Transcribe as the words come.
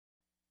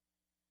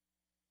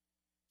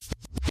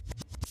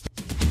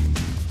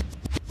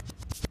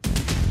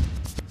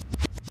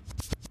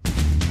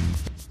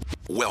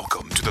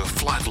Welcome to The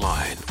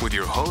Flatline with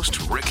your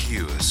host, Rick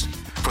Hughes.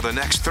 For the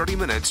next 30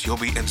 minutes, you'll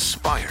be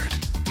inspired,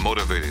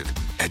 motivated,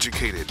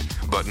 educated,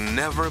 but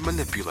never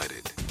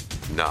manipulated.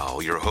 Now,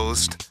 your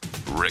host,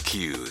 Rick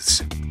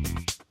Hughes.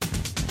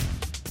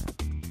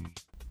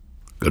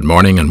 Good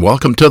morning and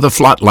welcome to The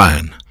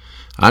Flatline.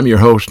 I'm your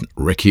host,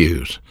 Rick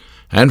Hughes.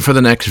 And for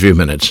the next few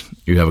minutes,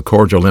 you have a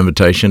cordial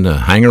invitation to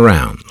hang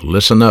around,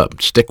 listen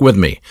up, stick with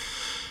me.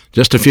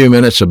 Just a few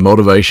minutes of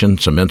motivation,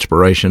 some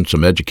inspiration,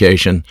 some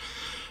education.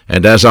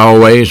 And as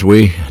always,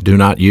 we do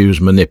not use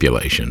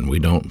manipulation. We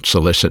don't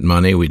solicit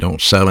money. We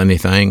don't sell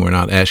anything. We're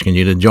not asking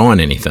you to join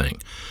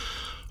anything.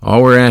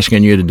 All we're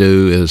asking you to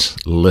do is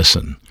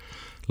listen.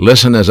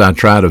 Listen as I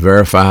try to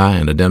verify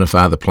and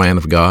identify the plan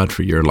of God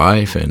for your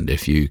life. And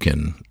if you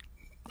can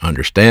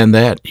understand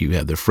that, you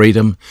have the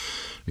freedom,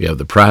 you have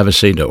the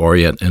privacy to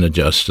orient and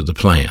adjust to the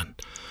plan.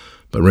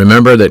 But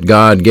remember that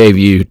God gave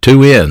you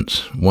two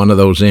ends. One of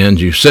those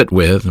ends you sit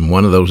with, and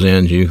one of those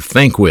ends you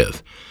think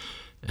with.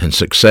 And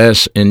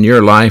success in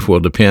your life will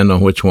depend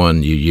on which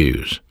one you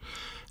use.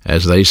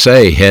 As they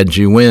say, heads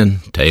you win,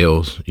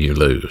 tails you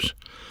lose.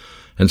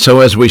 And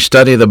so as we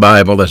study the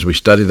Bible, as we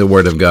study the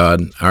Word of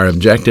God, our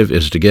objective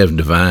is to give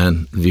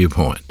divine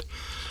viewpoint.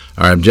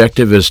 Our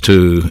objective is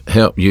to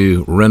help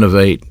you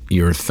renovate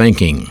your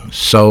thinking,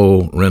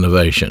 soul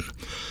renovation.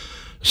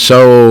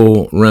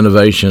 Soul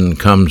renovation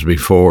comes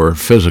before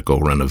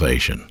physical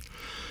renovation.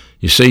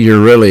 You see, you're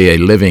really a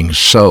living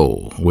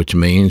soul, which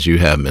means you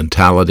have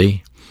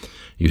mentality.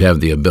 You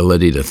have the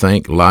ability to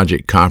think,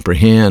 logic,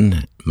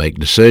 comprehend, make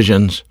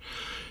decisions.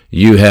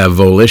 You have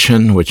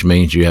volition, which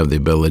means you have the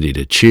ability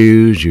to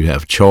choose. You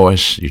have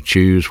choice. You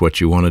choose what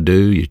you want to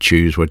do. You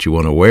choose what you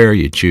want to wear.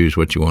 You choose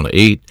what you want to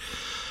eat.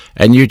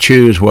 And you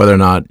choose whether or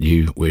not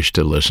you wish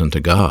to listen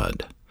to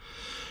God.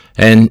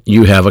 And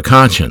you have a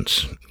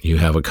conscience. You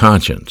have a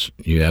conscience.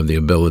 You have the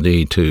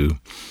ability to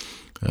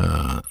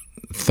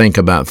think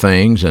about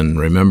things and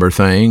remember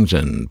things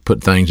and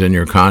put things in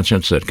your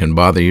conscience that can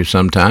bother you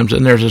sometimes.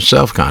 And there's a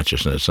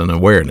self-consciousness and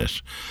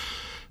awareness.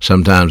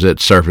 Sometimes it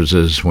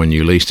surfaces when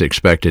you least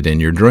expect it in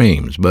your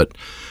dreams. But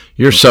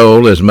your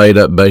soul is made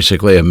up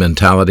basically of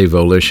mentality,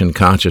 volition,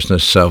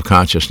 consciousness,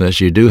 self-consciousness.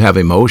 You do have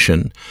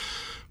emotion,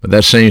 but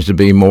that seems to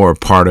be more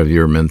part of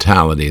your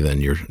mentality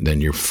than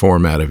your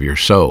format of your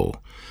soul.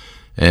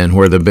 And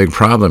where the big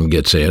problem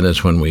gets in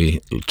is when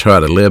we try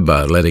to live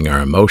by letting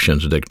our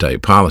emotions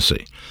dictate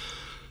policy.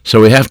 So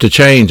we have to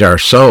change our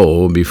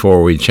soul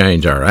before we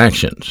change our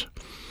actions.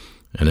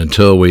 And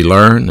until we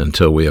learn,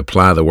 until we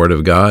apply the Word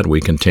of God,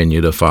 we continue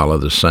to follow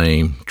the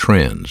same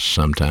trends,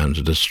 sometimes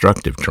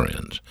destructive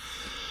trends.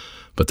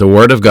 But the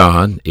Word of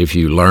God, if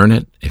you learn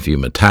it, if you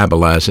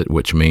metabolize it,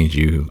 which means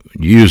you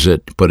use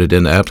it, put it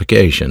into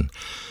application,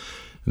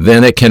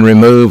 then it can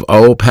remove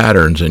old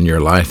patterns in your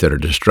life that are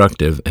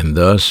destructive and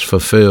thus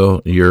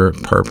fulfill your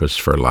purpose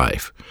for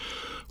life,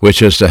 which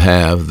is to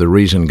have the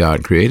reason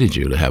God created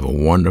you, to have a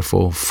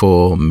wonderful,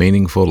 full,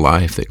 meaningful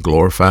life that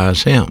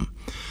glorifies Him.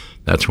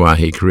 That's why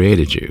He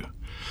created you.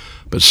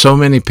 But so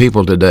many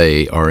people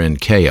today are in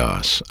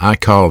chaos. I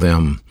call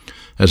them,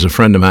 as a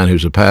friend of mine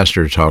who's a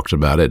pastor talks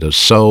about it, a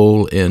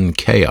soul in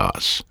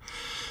chaos.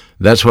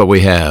 That's what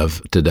we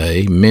have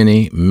today.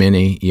 Many,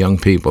 many young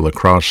people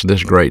across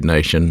this great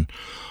nation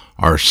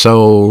are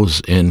souls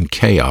in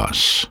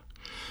chaos.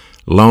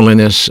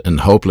 Loneliness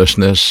and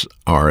hopelessness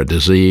are a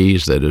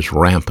disease that is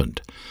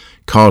rampant,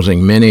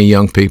 causing many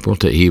young people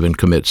to even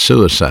commit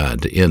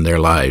suicide to end their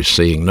lives,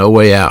 seeing no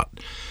way out.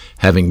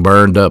 Having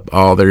burned up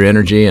all their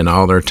energy and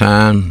all their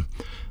time,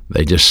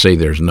 they just see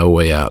there's no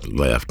way out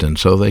left, and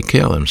so they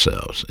kill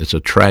themselves. It's a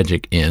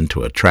tragic end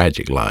to a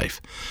tragic life.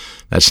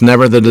 That's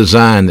never the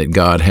design that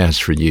God has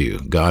for you.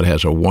 God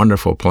has a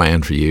wonderful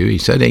plan for you. He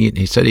said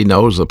he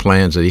knows the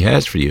plans that He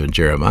has for you in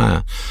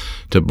Jeremiah,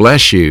 to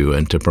bless you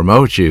and to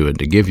promote you and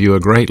to give you a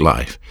great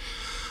life.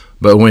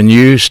 But when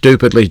you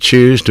stupidly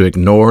choose to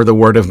ignore the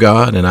Word of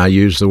God, and I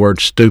use the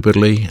word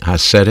stupidly, I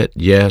said it,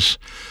 yes,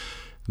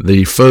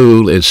 the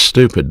fool is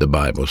stupid, the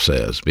Bible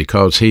says,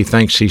 because he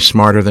thinks he's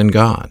smarter than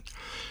God.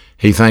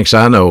 He thinks,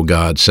 I know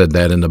God said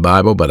that in the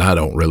Bible, but I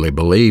don't really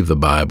believe the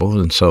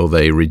Bible, and so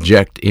they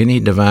reject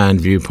any divine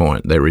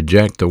viewpoint. They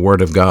reject the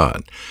Word of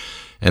God,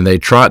 and they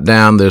trot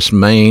down this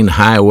main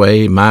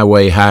highway, my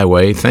way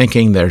highway,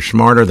 thinking they're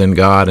smarter than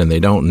God and they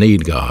don't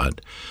need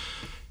God.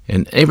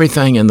 And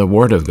everything in the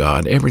Word of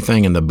God,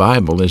 everything in the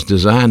Bible is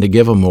designed to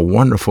give them a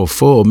wonderful,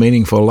 full,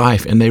 meaningful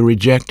life, and they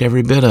reject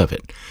every bit of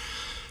it.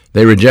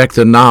 They reject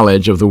the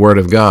knowledge of the Word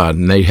of God,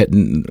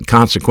 and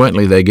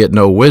consequently they get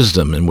no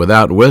wisdom, and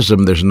without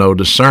wisdom there's no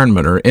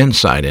discernment or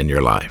insight in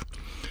your life.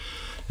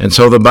 And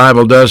so the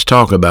Bible does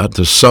talk about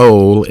the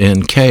soul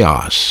in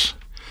chaos.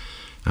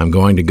 I'm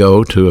going to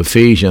go to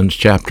Ephesians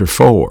chapter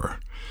 4.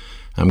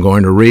 I'm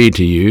going to read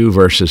to you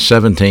verses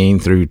 17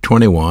 through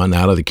 21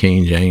 out of the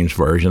King James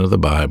Version of the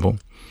Bible.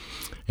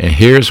 And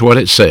here's what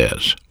it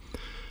says.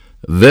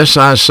 This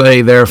I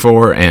say,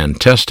 therefore,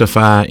 and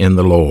testify in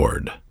the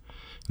Lord.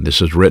 This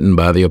is written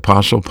by the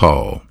Apostle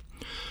Paul,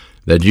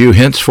 that you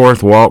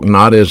henceforth walk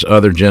not as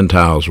other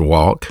Gentiles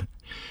walk,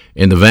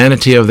 in the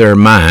vanity of their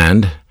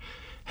mind,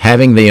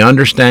 having the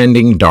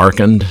understanding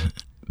darkened,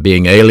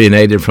 being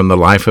alienated from the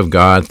life of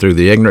God through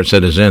the ignorance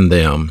that is in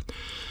them,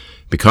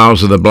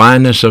 because of the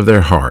blindness of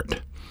their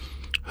heart,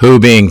 who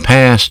being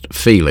past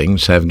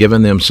feelings have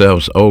given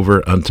themselves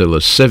over unto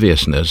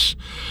lasciviousness,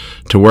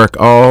 to work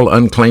all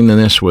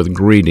uncleanness with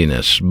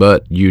greediness.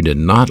 But you did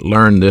not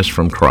learn this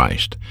from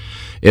Christ,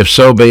 if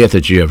so be it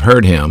that you have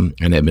heard him,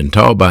 and have been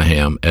taught by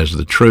him, as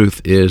the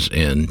truth is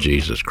in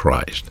Jesus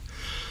Christ.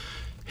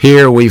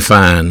 Here we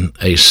find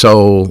a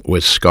soul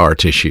with scar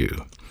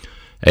tissue,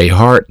 a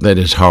heart that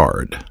is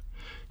hard.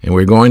 And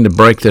we're going to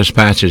break this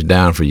passage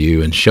down for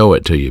you and show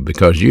it to you,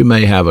 because you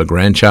may have a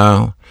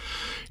grandchild,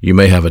 you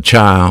may have a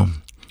child,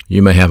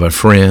 you may have a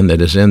friend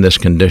that is in this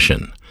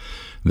condition.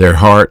 Their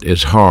heart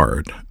is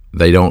hard.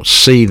 They don't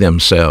see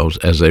themselves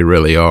as they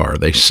really are.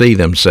 They see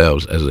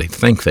themselves as they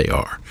think they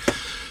are.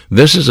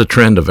 This is a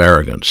trend of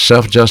arrogance.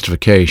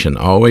 Self-justification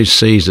always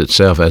sees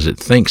itself as it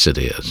thinks it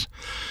is.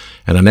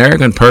 And an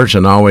arrogant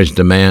person always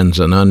demands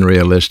an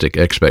unrealistic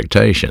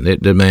expectation. He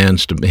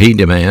demands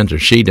or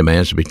she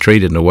demands to be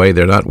treated in a way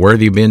they're not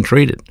worthy of being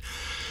treated,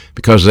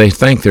 because they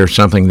think they're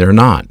something they're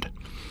not.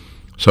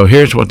 So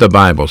here's what the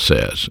Bible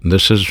says.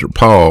 This is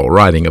Paul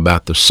writing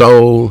about the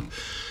soul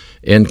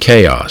in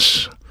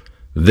chaos.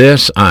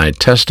 This I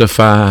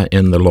testify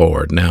in the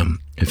Lord. Now,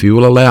 if you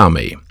will allow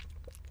me,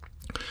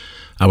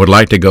 I would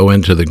like to go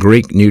into the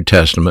Greek New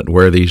Testament,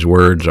 where these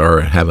words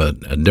have a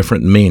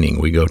different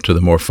meaning. We go to the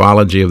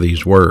morphology of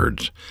these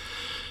words.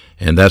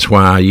 And that's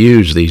why I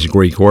use these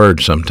Greek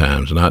words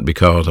sometimes, not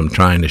because I'm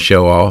trying to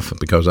show off,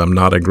 because I'm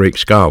not a Greek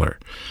scholar.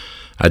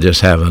 I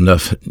just have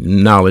enough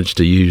knowledge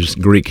to use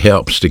Greek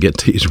helps to get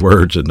these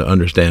words and to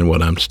understand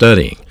what I'm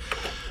studying.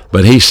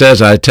 But he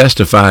says, I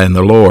testify in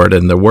the Lord,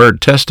 and the word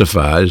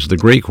testify is the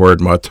Greek word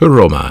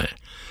marturomai.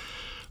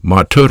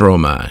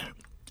 Marturomai.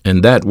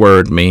 And that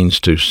word means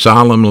to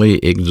solemnly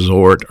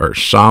exhort or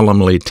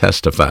solemnly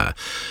testify.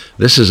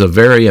 This is a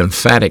very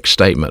emphatic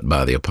statement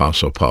by the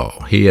Apostle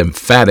Paul. He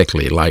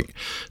emphatically, like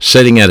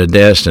sitting at a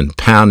desk and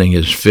pounding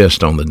his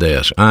fist on the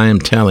desk, I am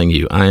telling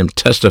you, I am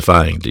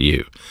testifying to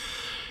you.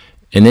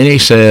 And then he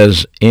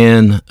says,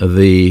 in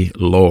the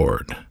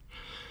Lord.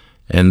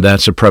 And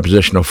that's a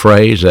prepositional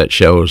phrase that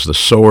shows the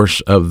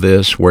source of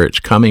this, where it's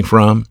coming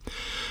from.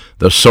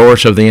 The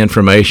source of the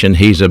information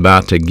he's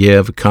about to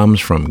give comes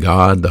from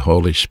God the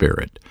Holy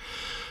Spirit.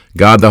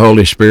 God the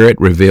Holy Spirit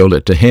revealed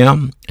it to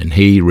him, and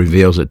he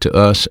reveals it to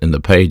us in the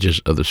pages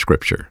of the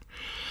Scripture.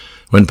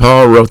 When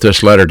Paul wrote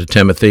this letter to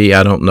Timothy,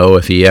 I don't know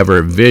if he ever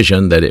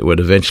envisioned that it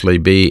would eventually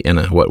be in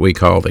what we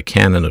call the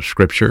canon of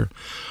Scripture,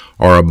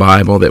 or a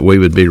Bible that we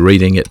would be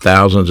reading it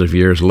thousands of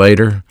years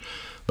later.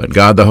 But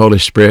God the Holy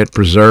Spirit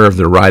preserved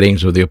the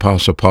writings of the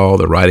Apostle Paul,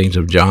 the writings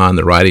of John,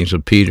 the writings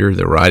of Peter,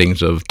 the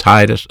writings of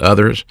Titus,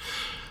 others.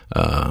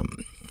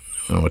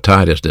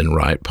 Titus didn't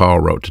write. Paul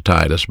wrote to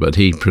Titus, but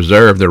he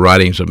preserved the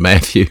writings of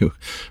Matthew,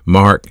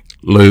 Mark,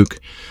 Luke,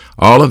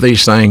 all of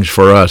these things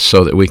for us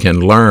so that we can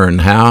learn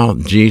how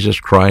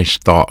Jesus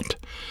Christ thought.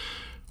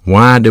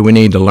 Why do we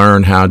need to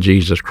learn how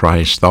Jesus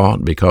Christ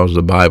thought? Because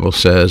the Bible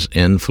says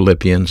in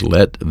Philippians,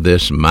 let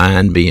this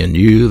mind be in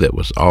you that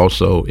was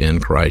also in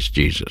Christ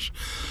Jesus.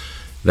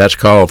 That's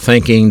called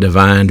thinking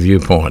divine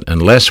viewpoint.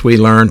 Unless we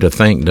learn to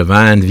think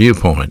divine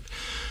viewpoint,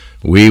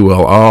 we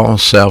will all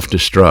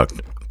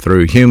self-destruct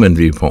through human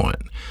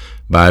viewpoint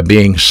by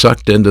being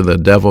sucked into the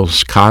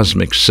devil's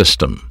cosmic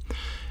system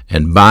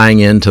and buying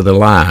into the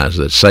lies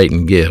that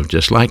Satan gives,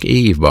 just like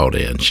Eve bought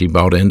in. She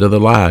bought into the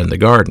lie in the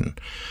garden,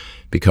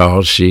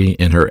 because she,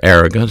 in her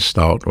arrogance,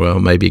 thought, well,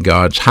 maybe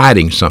God's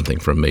hiding something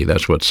from me.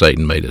 That's what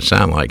Satan made it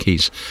sound like.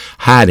 He's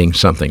hiding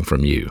something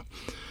from you.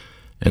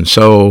 And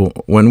so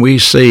when we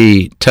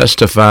see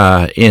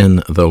testify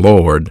in the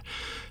Lord,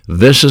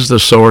 this is the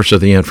source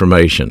of the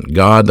information,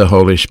 God the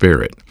Holy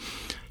Spirit.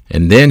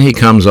 And then he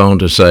comes on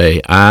to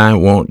say, I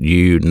want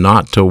you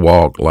not to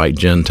walk like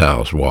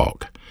Gentiles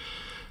walk.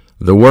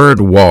 The word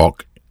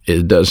walk,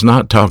 it does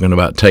not talking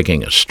about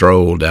taking a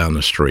stroll down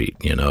the street,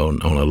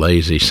 on a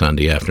lazy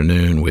Sunday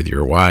afternoon with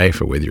your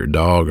wife or with your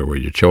dog or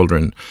with your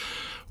children,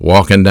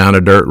 walking down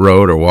a dirt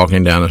road or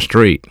walking down a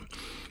street.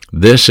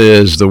 This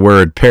is the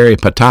word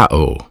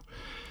peripatao,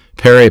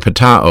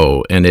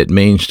 and it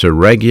means to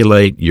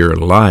regulate your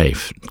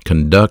life,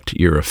 conduct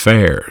your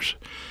affairs.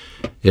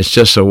 It's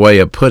just a way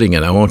of putting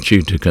it. I want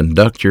you to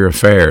conduct your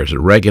affairs,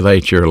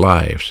 regulate your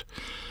lives,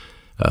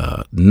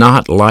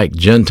 not like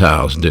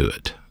Gentiles do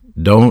it.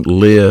 Don't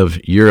live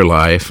your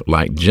life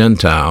like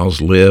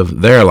Gentiles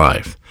live their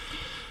life.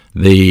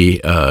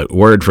 The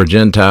word for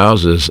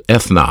Gentiles is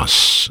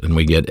ethnos, and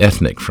we get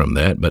ethnic from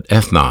that, but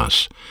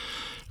ethnos.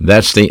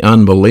 That's the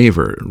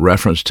unbeliever,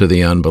 reference to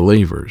the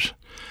unbelievers.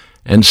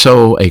 And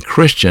so a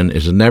Christian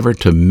is never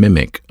to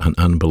mimic an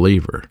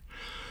unbeliever.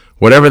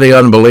 Whatever the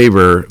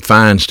unbeliever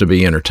finds to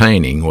be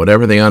entertaining,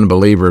 whatever the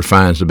unbeliever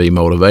finds to be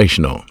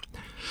motivational,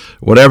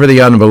 whatever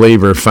the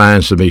unbeliever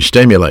finds to be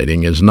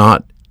stimulating is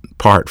not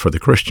part for the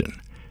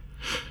Christian.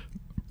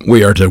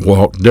 We are to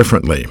walk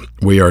differently.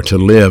 We are to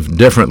live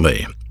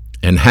differently.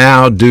 And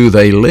how do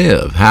they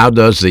live? How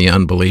does the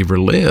unbeliever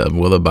live?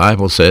 Well, the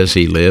Bible says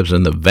he lives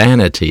in the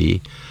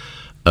vanity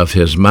of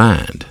his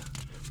mind.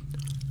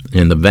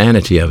 In the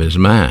vanity of his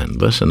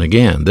mind. Listen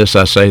again. This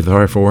I say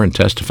therefore, and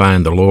testify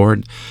in the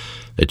Lord,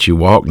 that you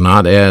walk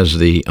not as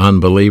the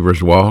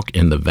unbelievers walk,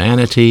 in the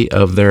vanity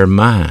of their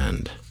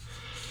mind.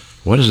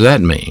 What does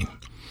that mean?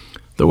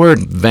 The word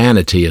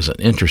vanity is an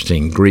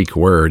interesting Greek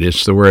word.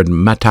 It's the word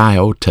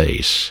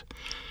metaiotes.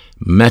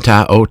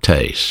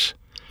 Metaiotes.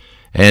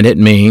 And it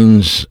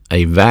means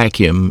a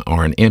vacuum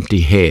or an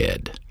empty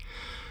head.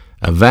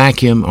 A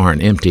vacuum or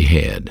an empty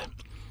head.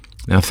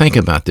 Now think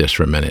about this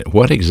for a minute.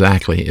 What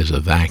exactly is a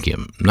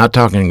vacuum? I'm not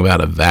talking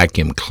about a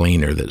vacuum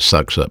cleaner that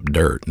sucks up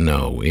dirt.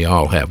 No, we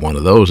all have one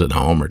of those at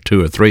home, or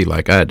 2 or 3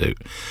 like I do.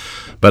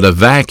 But a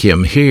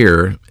vacuum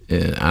here,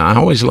 I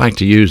always like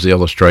to use the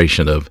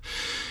illustration of,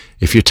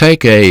 if you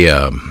take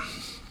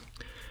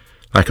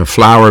like a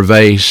flower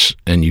vase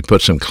and you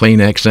put some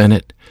Kleenex in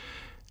it,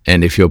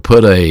 and if you'll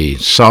put a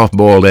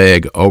soft-boiled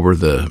egg over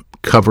the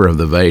cover of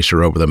the vase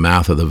or over the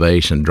mouth of the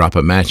vase and drop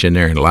a match in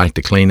there and light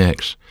the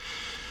Kleenex,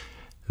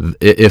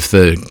 if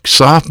the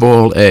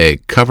soft-boiled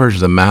egg covers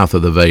the mouth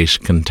of the vase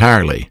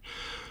entirely,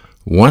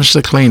 once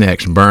the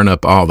Kleenex burn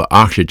up all the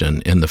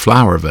oxygen in the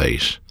flower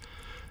vase,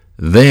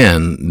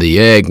 then the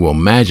egg will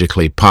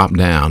magically pop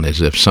down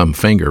as if some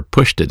finger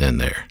pushed it in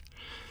there.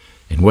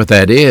 And what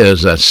that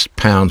is, that's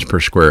pounds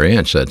per square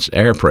inch. That's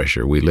air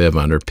pressure. We live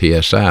under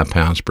PSI,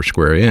 pounds per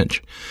square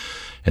inch.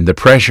 And the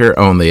pressure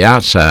on the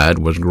outside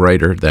was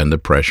greater than the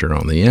pressure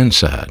on the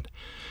inside.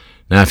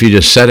 Now, if you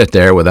just set it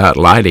there without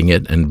lighting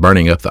it and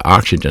burning up the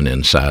oxygen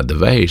inside the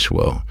vase,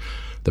 well,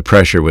 the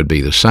pressure would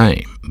be the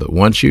same. But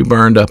once you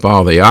burned up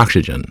all the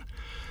oxygen,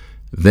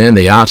 then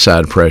the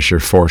outside pressure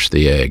forced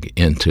the egg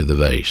into the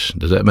vase.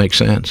 Does that make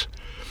sense?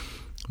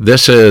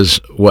 This is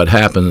what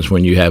happens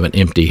when you have an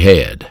empty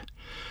head.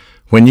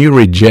 When you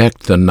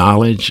reject the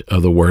knowledge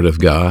of the Word of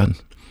God,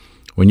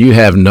 when you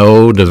have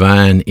no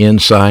divine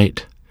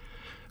insight,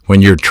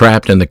 when you're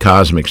trapped in the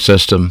cosmic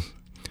system,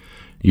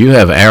 you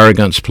have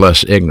arrogance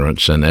plus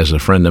ignorance, and as a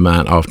friend of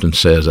mine often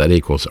says, that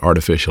equals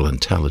artificial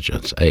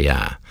intelligence,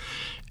 AI,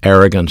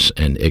 arrogance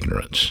and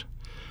ignorance.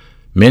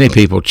 Many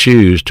people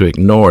choose to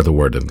ignore the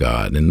Word of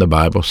God, and the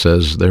Bible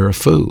says they're a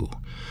fool.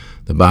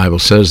 The Bible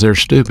says they're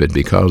stupid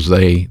because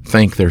they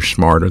think they're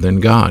smarter than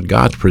God.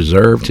 God's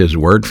preserved His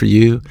Word for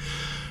you.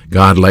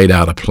 God laid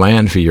out a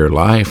plan for your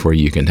life where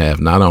you can have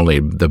not only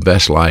the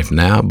best life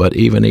now, but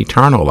even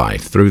eternal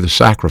life through the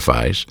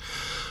sacrifice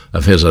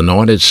of His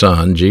anointed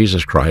Son,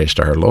 Jesus Christ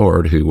our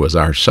Lord, who was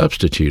our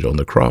substitute on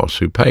the cross,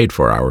 who paid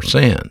for our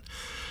sin.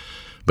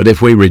 But if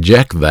we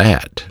reject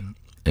that,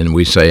 and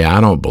we say,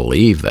 I don't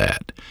believe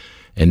that,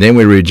 and then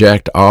we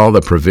reject all the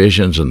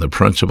provisions and the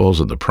principles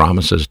and the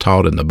promises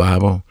taught in the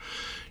Bible,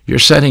 you're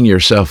setting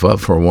yourself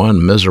up for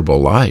one miserable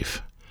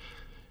life.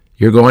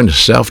 You're going to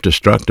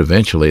self-destruct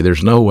eventually.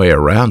 There's no way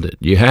around it.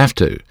 You have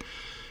to.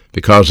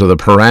 Because of the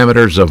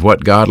parameters of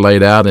what God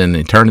laid out in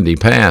eternity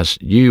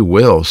past, you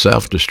will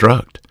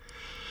self-destruct.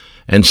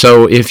 And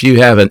so if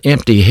you have an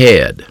empty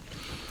head,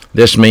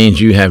 this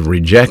means you have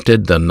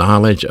rejected the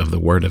knowledge of the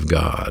Word of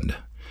God.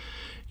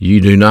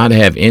 You do not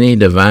have any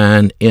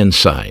divine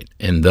insight,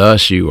 and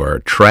thus you are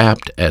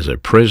trapped as a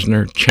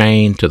prisoner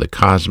chained to the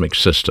cosmic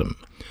system.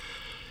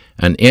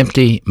 An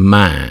empty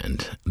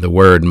mind. The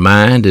word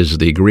mind is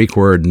the Greek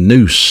word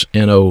nous,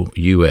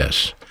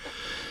 N-O-U-S.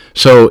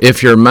 So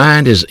if your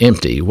mind is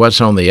empty, what's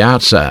on the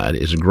outside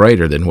is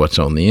greater than what's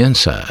on the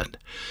inside.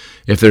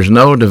 If there's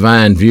no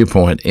divine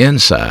viewpoint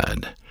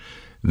inside,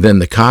 then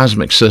the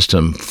cosmic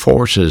system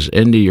forces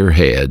into your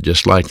head,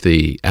 just like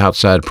the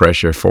outside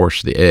pressure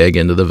forced the egg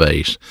into the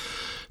vase,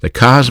 the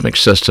cosmic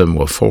system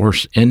will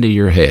force into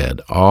your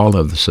head all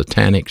of the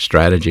satanic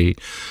strategy,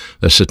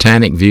 the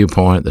satanic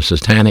viewpoint, the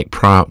satanic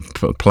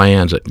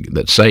plans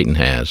that Satan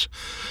has,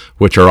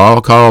 which are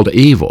all called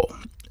evil,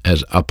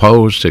 as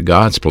opposed to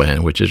God's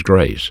plan, which is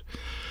grace.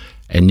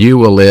 And you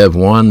will live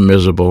one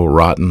miserable,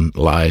 rotten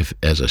life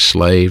as a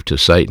slave to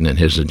Satan and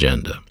his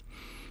agenda.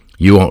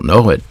 You won't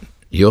know it.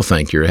 You'll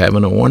think you're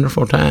having a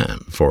wonderful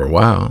time for a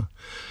while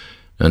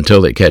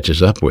until it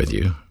catches up with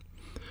you.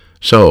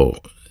 So,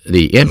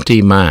 the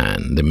empty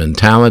mind, the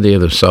mentality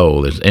of the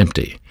soul is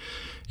empty.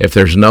 If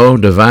there's no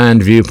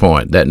divine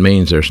viewpoint, that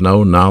means there's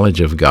no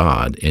knowledge of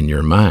God in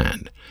your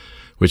mind,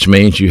 which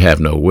means you have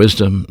no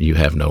wisdom, you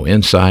have no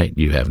insight,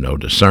 you have no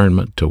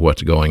discernment to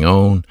what's going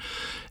on,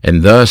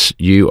 and thus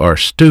you are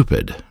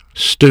stupid,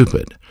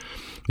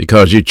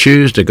 because you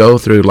choose to go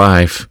through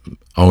life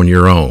on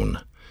your own.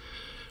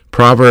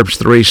 Proverbs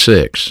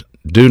 3:6,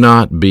 do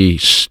not be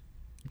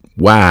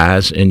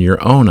wise in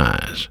your own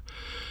eyes.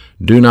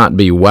 Do not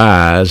be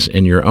wise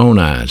in your own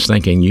eyes,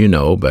 thinking you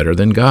know better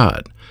than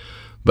God.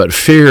 But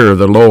fear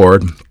the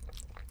Lord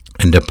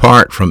and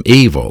depart from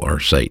evil, or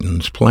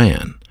Satan's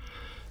plan.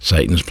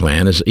 Satan's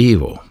plan is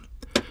evil.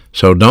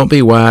 So don't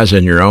be wise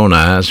in your own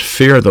eyes.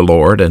 Fear the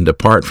Lord and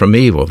depart from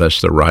evil. That's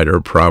the writer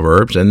of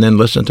Proverbs. And then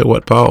listen to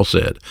what Paul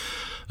said.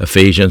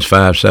 Ephesians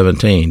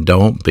 5:17,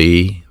 don't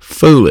be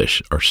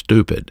foolish or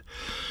stupid,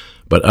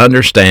 but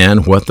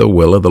understand what the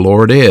will of the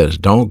Lord is.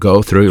 Don't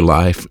go through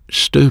life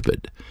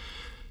stupid.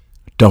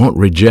 Don't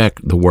reject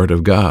the Word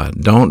of God.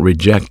 Don't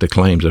reject the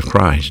claims of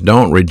Christ.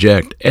 Don't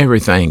reject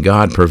everything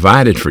God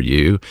provided for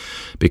you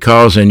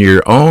because in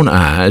your own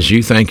eyes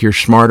you think you're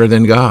smarter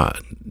than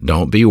God.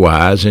 Don't be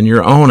wise in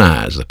your own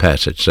eyes, the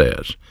passage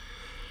says.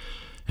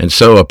 And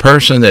so a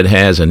person that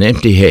has an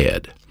empty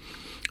head,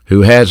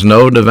 who has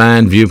no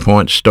divine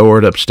viewpoint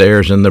stored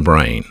upstairs in the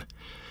brain,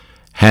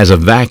 has a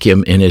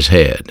vacuum in his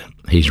head.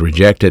 He's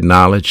rejected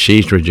knowledge.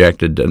 She's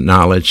rejected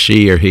knowledge.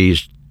 She or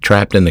he's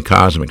trapped in the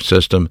cosmic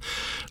system,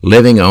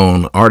 living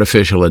on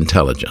artificial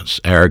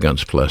intelligence,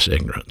 arrogance plus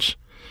ignorance.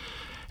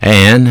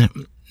 And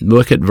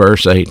look at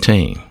verse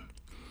 18.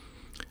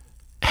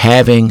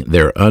 Having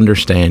their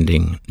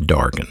understanding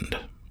darkened.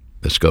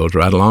 This goes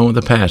right along with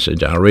the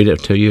passage. I'll read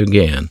it to you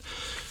again.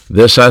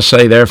 This I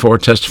say, therefore,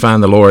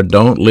 testifying the Lord,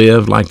 don't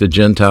live like the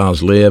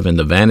Gentiles live in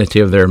the vanity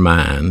of their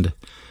mind,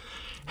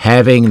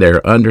 having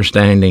their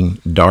understanding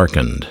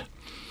darkened.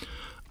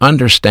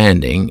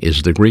 Understanding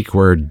is the Greek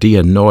word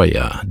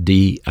dianoia,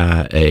 D-I-A-N-O-I-A,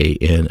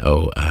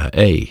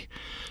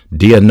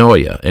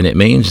 dianoia, and it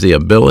means the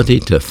ability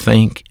to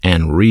think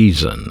and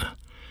reason.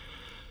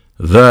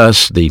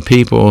 Thus, the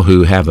people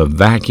who have a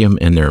vacuum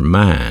in their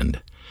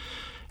mind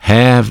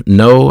have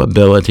no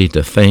ability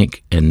to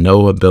think and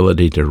no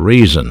ability to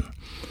reason,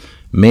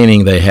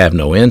 meaning they have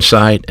no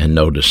insight and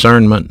no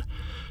discernment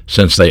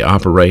since they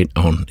operate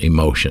on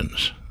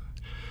emotions.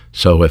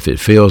 So if it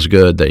feels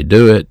good, they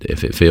do it.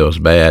 If it feels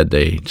bad,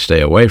 they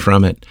stay away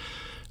from it.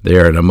 They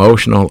are an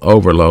emotional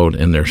overload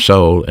in their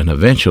soul, and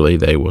eventually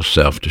they will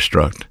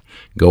self-destruct,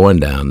 going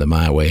down the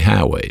my way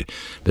highway.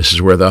 This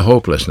is where the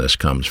hopelessness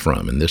comes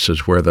from, and this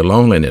is where the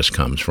loneliness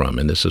comes from,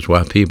 and this is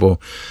why people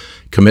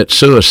commit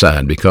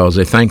suicide, because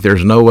they think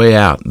there's no way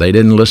out. They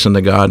didn't listen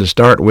to God to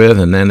start with,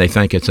 and then they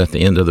think it's at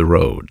the end of the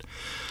road.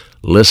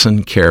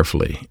 Listen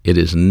carefully. It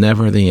is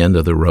never the end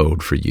of the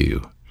road for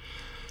you.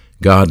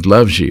 God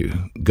loves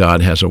you.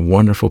 God has a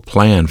wonderful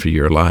plan for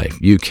your life.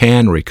 You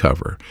can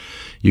recover.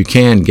 You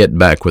can get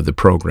back with the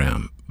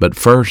program. But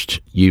first,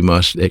 you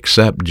must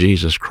accept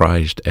Jesus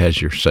Christ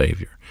as your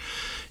Savior.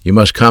 You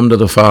must come to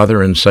the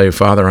Father and say,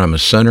 Father, I'm a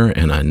sinner,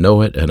 and I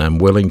know it, and I'm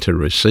willing to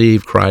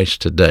receive Christ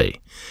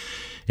today.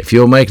 If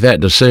you'll make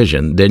that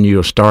decision, then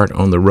you'll start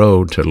on the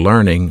road to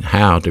learning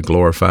how to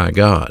glorify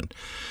God.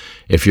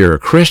 If you're a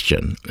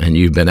Christian and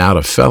you've been out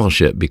of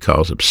fellowship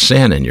because of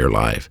sin in your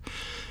life,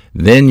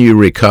 then you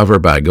recover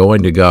by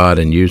going to God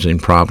and using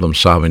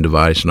problem-solving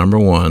device number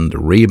 1, the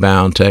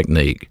rebound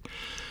technique,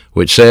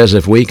 which says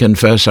if we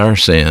confess our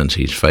sins,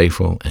 He's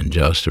faithful and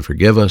just to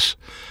forgive us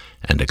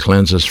and to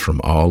cleanse us from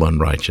all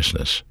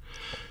unrighteousness.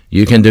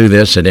 You can do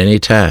this at any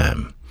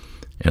time.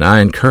 And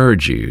I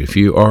encourage you, if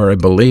you are a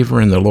believer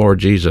in the Lord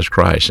Jesus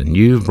Christ and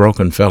you've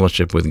broken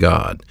fellowship with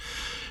God,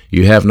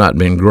 you have not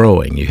been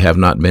growing, you have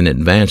not been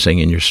advancing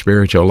in your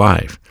spiritual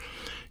life,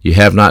 you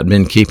have not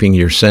been keeping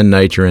your sin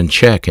nature in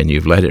check, and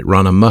you've let it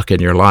run amok in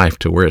your life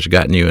to where it's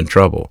gotten you in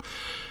trouble,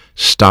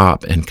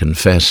 stop and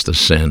confess the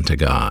sin to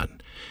God.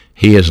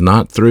 He is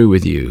not through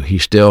with you. He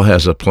still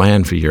has a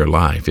plan for your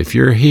life. If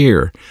you're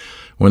here,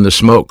 when the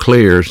smoke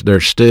clears,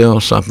 there's still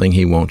something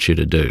He wants you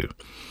to do.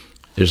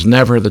 There's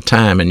never the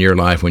time in your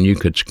life when you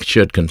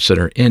should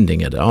consider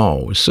ending it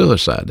all with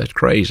suicide. That's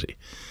crazy.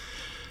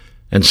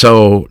 And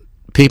so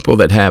people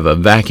that have a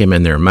vacuum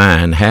in their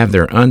mind have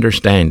their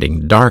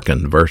understanding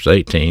darkened, verse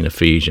 18,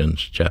 Ephesians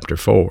chapter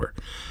 4.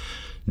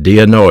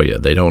 Dianoia,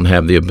 they don't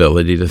have the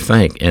ability to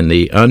think, and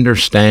the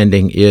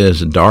understanding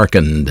is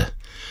darkened.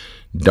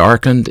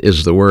 Darkened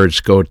is the word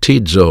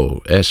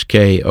skotizo,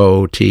 S-K-O-T-I-Z-O,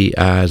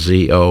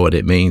 and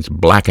it means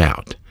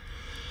blackout.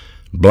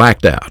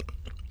 Blacked out.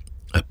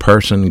 A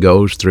person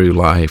goes through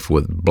life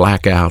with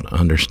blackout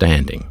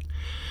understanding.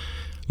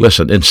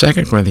 Listen, in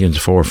 2 Corinthians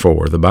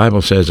 4:4, the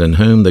Bible says, in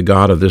whom the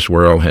God of this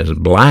world has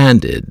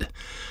blinded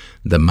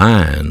the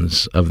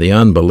minds of the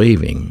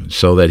unbelieving,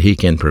 so that He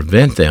can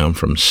prevent them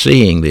from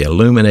seeing the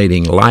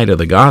illuminating light of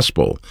the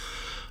gospel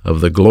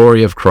of the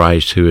glory of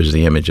Christ, who is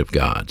the image of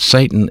God.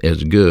 Satan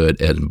is good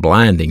at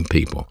blinding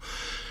people,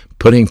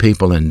 putting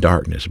people in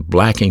darkness,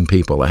 blacking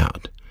people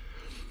out.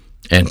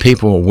 And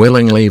people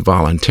willingly,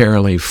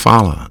 voluntarily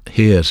follow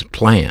his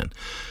plan.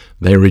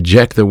 They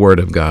reject the Word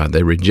of God,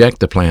 they reject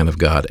the plan of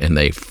God, and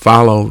they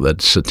follow the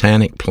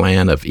satanic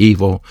plan of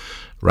evil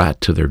right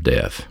to their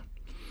death.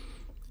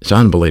 It's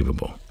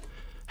unbelievable.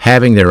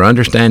 Having their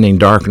understanding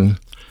darkened,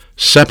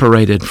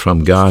 separated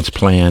from God's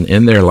plan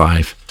in their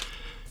life,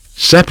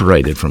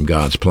 separated from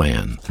God's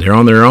plan. They're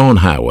on their own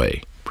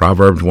highway.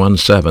 Proverbs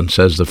 1:7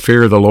 says, the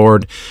fear of the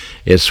Lord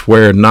is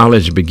where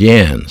knowledge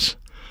begins.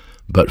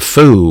 But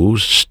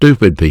fools,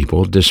 stupid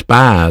people,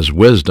 despise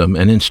wisdom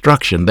and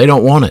instruction. They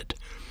don't want it.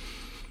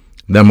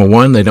 Number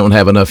 1, they don't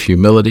have enough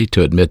humility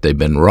to admit they've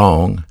been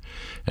wrong.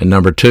 And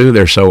number 2,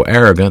 they're so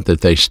arrogant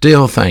that they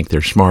still think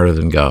they're smarter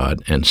than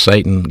God, and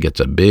Satan gets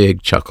a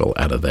big chuckle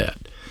out of that.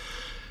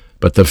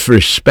 But the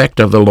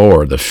respect of the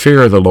Lord, the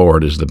fear of the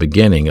Lord, is the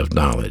beginning of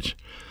knowledge.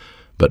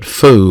 But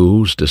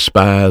fools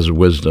despise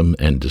wisdom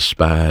and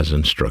despise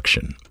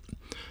instruction.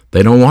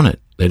 They don't want it.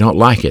 They don't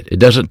like it. It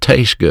doesn't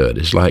taste good.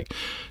 It's like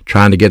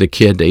trying to get a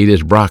kid to eat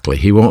his broccoli.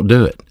 He won't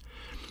do it.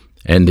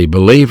 And the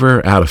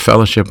believer out of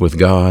fellowship with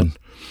God,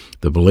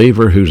 the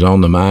believer who's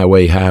on the my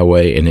way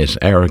highway in his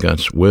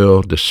arrogance,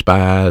 will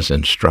despise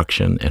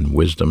instruction and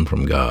wisdom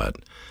from God.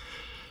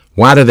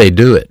 Why do they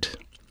do it?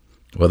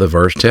 Well, the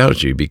verse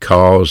tells you,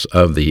 because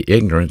of the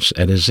ignorance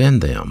that is in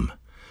them.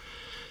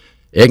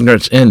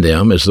 Ignorance in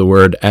them is the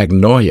word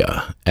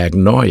agnoia,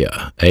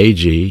 A-G-N-O-I-A,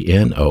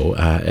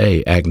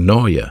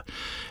 agnoia.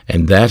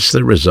 And that's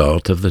the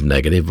result of the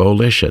negative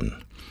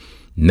volition.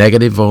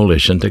 Negative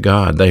volition to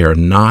God. They are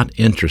not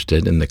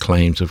interested in the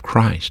claims of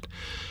Christ.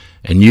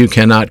 And you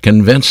cannot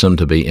convince them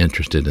to be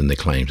interested in the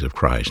claims of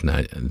Christ.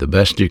 Now, the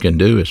best you can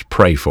do is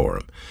pray for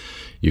them.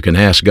 You can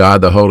ask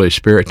God the Holy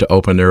Spirit to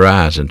open their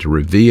eyes and to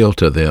reveal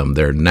to them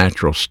their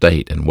natural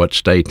state and what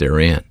state they're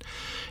in.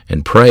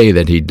 And pray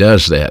that He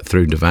does that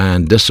through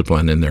divine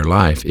discipline in their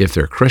life if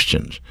they're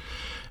Christians.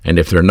 And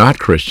if they're not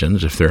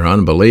Christians, if they're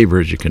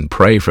unbelievers, you can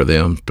pray for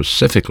them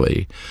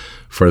specifically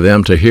for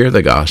them to hear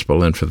the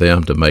gospel and for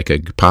them to make a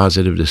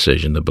positive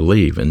decision to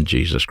believe in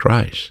Jesus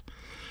Christ.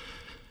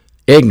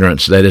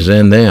 Ignorance that is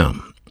in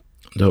them.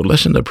 So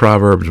listen to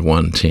Proverbs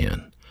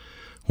 1:10.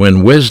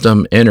 When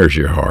wisdom enters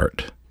your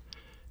heart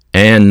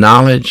and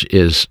knowledge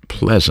is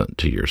pleasant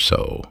to your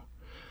soul,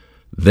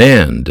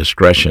 then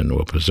discretion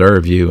will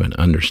preserve you and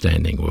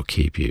understanding will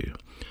keep you.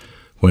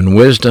 When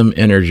wisdom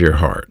enters your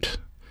heart,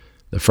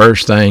 the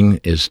first thing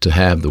is to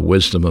have the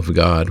wisdom of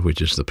God,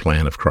 which is the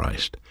plan of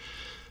Christ.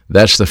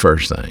 That's the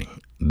first thing.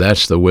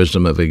 That's the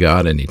wisdom of the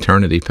God in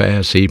eternity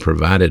past. He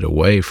provided a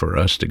way for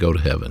us to go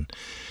to heaven.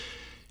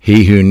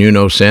 He who knew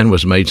no sin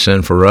was made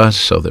sin for us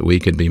so that we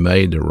could be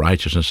made the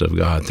righteousness of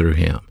God through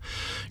Him.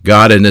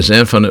 God, in His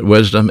infinite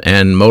wisdom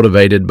and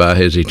motivated by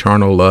His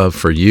eternal love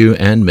for you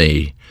and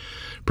me,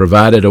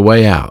 provided a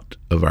way out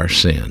of our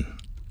sin,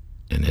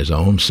 and His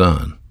own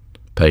Son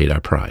paid our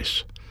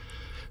price.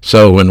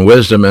 So when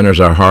wisdom enters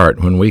our heart,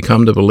 when we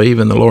come to believe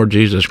in the Lord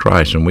Jesus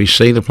Christ and we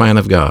see the plan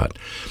of God,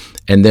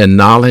 and then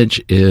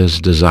knowledge is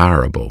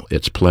desirable,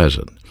 it's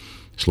pleasant.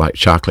 It's like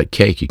chocolate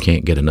cake, you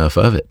can't get enough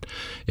of it.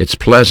 It's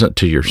pleasant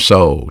to your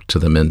soul, to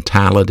the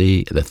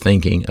mentality, the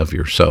thinking of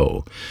your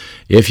soul.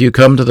 If you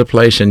come to the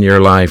place in your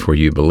life where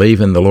you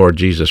believe in the Lord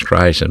Jesus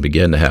Christ and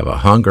begin to have a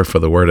hunger for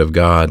the Word of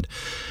God,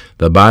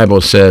 the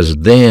Bible says,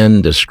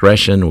 then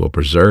discretion will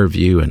preserve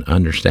you and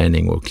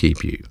understanding will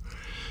keep you.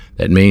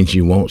 That means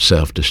you won't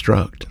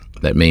self-destruct.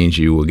 That means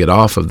you will get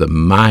off of the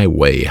my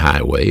way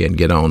highway and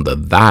get on the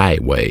thy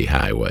way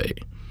highway.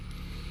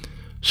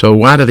 So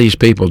why do these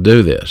people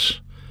do this?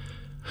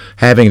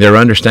 Having their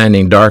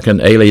understanding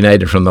darkened,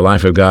 alienated from the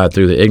life of God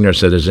through the ignorance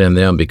that is in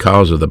them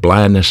because of the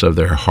blindness of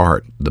their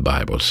heart, the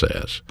Bible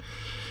says.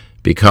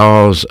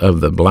 Because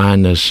of the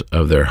blindness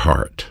of their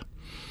heart.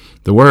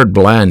 The word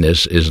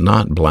blindness is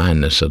not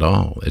blindness at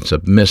all. It's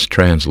a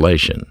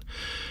mistranslation.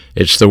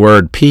 It's the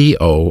word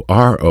P-O-R-O-S-I-S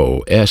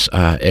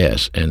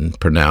and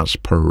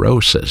pronounced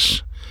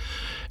porosis.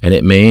 And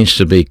it means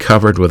to be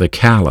covered with a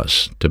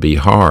callus, to be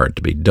hard,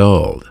 to be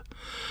dulled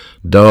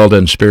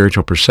in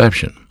spiritual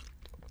perception.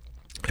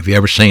 Have you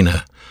ever seen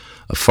a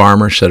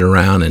farmer sit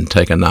around and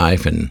take a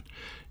knife and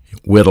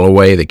whittle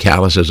away the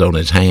calluses on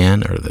his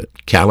hand or the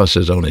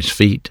calluses on his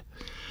feet?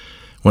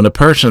 When a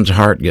person's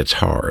heart gets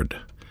hard,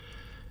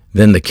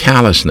 then the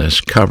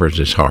callousness covers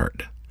his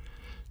heart.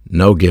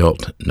 No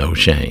guilt, no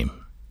shame.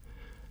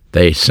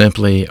 They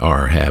simply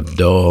have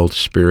dulled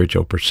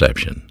spiritual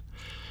perception.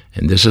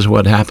 And this is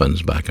what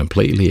happens by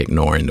completely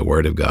ignoring the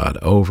Word of God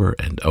over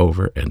and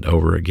over and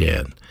over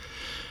again.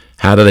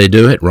 How do they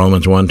do it?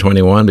 Romans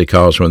 1:21,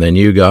 because when they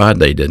knew God,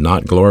 they did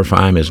not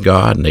glorify Him as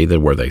God, neither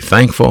were they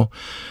thankful,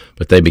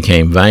 but they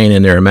became vain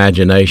in their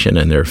imagination,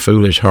 and their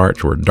foolish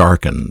hearts were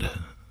darkened.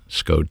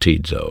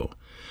 Scotizo.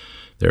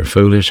 Their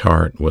foolish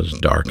heart was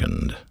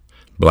darkened.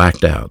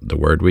 Blacked out, the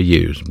word we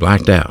use,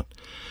 blacked out.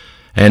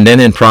 And then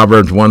in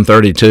Proverbs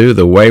 1:32,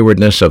 the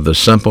waywardness of the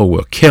simple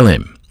will kill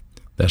him.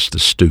 That's the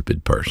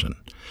stupid person.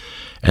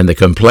 And the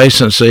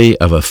complacency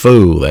of a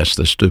fool, that's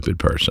the stupid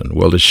person,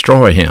 will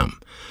destroy him.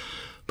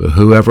 But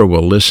whoever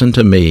will listen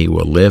to me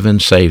will live in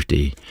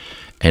safety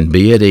and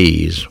be at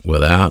ease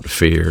without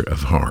fear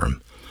of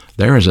harm.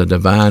 There is a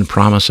divine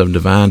promise of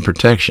divine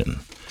protection.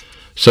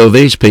 So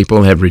these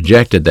people have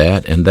rejected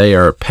that, and they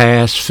are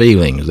past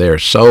feelings. They are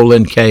soul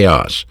in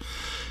chaos.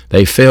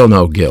 They feel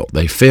no guilt.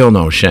 They feel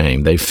no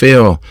shame. They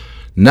feel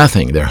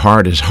nothing. Their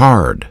heart is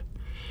hard.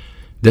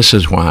 This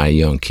is why a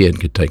young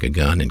kid could take a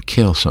gun and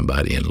kill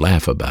somebody and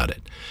laugh about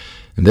it.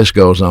 And this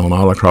goes on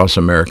all across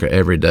America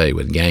every day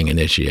with gang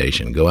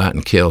initiation. Go out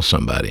and kill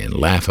somebody and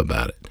laugh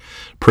about it.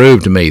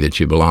 Prove to me that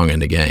you belong in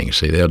the gang.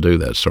 See, they'll do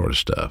that sort of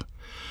stuff.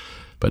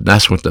 But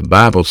that's what the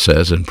Bible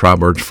says in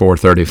Proverbs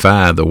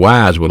 4:35. The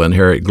wise will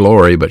inherit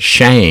glory, but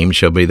shame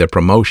shall be the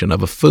promotion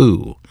of a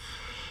fool.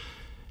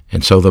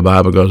 And so the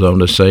Bible goes on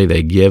to say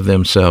they give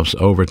themselves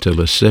over to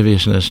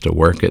lasciviousness, to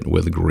work it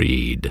with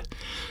greed,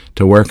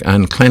 to work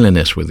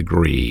uncleanliness with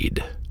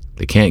greed.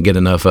 They can't get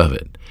enough of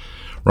it.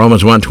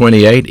 Romans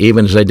 1:28,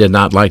 even as they did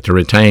not like to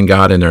retain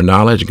God in their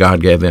knowledge,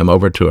 God gave them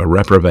over to a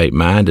reprobate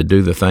mind to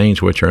do the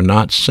things which are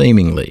not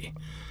seemingly.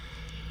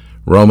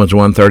 Romans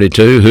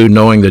 1:32, who,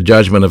 knowing the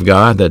judgment of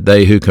God, that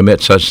they who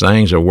commit such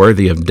things are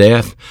worthy of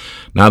death,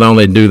 not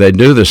only do they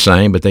do the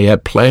same, but they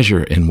have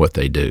pleasure in what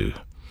they do.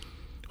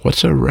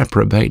 What's a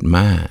reprobate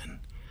mind?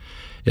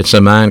 It's a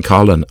mind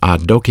called an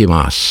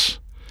adokimos.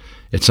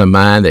 It's a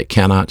mind that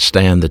cannot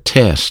stand the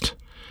test.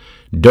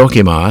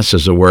 Dokimos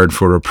is a word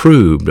for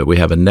approved, but we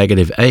have a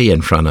negative A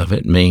in front of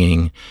it,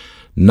 meaning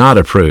not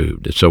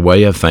approved. It's a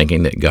way of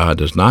thinking that God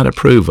does not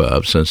approve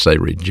of, since they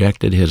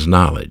rejected his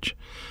knowledge.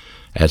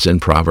 As in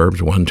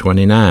Proverbs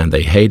 1:29,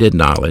 they hated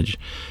knowledge.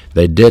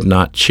 They did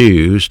not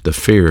choose the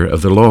fear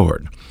of the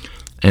Lord.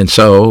 And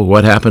so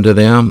what happened to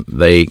them?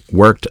 They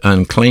worked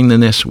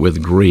uncleanness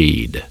with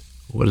greed.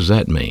 What does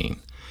that mean?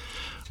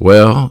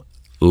 Well,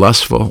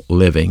 lustful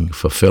living,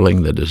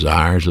 fulfilling the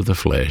desires of the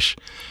flesh,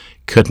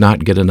 could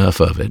not get enough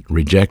of it,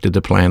 rejected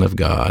the plan of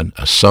God,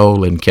 a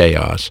soul in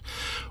chaos,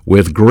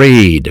 with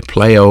greed,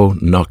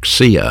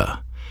 pleonoxia.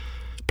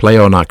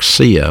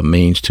 Pleonoxia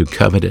means to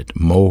covet it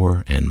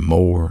more and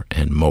more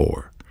and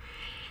more.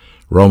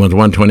 Romans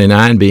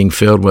 1:29, being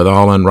filled with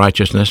all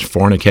unrighteousness,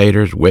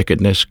 fornicators,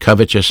 wickedness,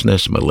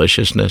 covetousness,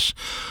 maliciousness,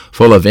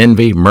 full of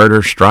envy,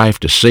 murder, strife,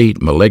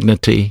 deceit,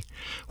 malignity,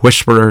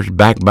 whisperers,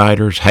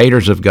 backbiters,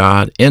 haters of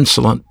God,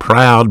 insolent,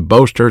 proud,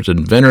 boasters,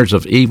 inventors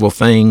of evil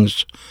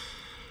things.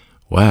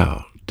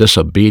 Wow.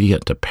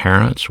 Disobedient to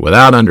parents,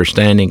 without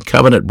understanding,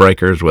 covenant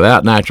breakers,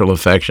 without natural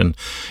affection,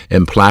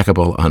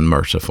 implacable,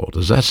 unmerciful.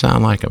 Does that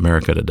sound like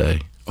America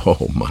today?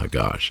 Oh my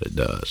gosh, it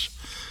does.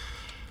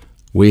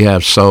 We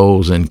have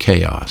souls in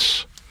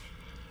chaos.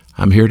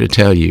 I'm here to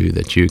tell you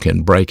that you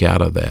can break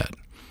out of that.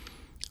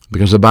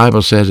 Because the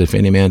Bible says if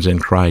any man's in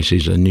Christ,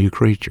 he's a new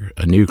creature,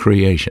 a new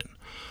creation.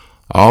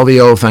 All the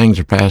old things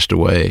are passed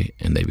away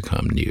and they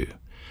become new.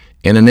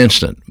 In an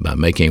instant, by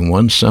making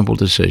one simple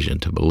decision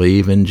to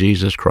believe in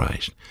Jesus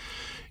Christ,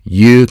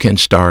 you can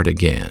start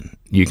again.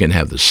 You can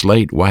have the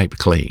slate wiped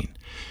clean.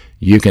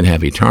 You can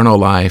have eternal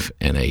life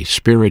and a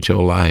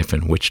spiritual life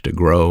in which to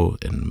grow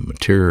and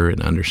mature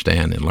and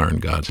understand and learn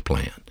God's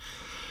plan.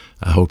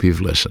 I hope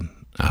you've listened.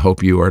 I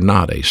hope you are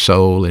not a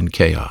soul in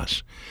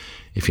chaos.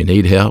 If you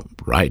need help,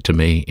 write to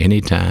me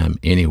anytime,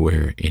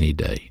 anywhere, any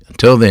day.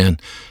 Until then,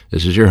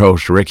 this is your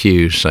host, Rick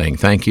Hughes, saying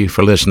thank you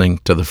for listening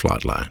to The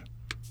Flatline.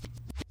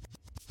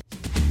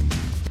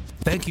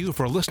 Thank you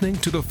for listening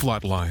to The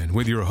Flatline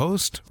with your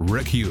host,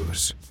 Rick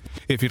Hughes.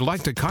 If you'd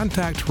like to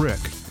contact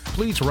Rick,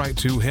 please write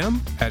to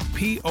him at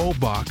P.O.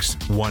 Box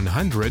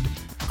 100,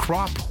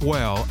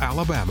 Cropwell,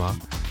 Alabama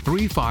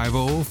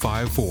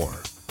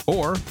 35054,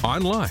 or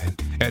online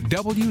at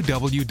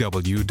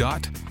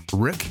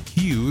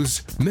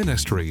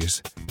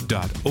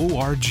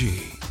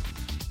www.rickhughesministries.org.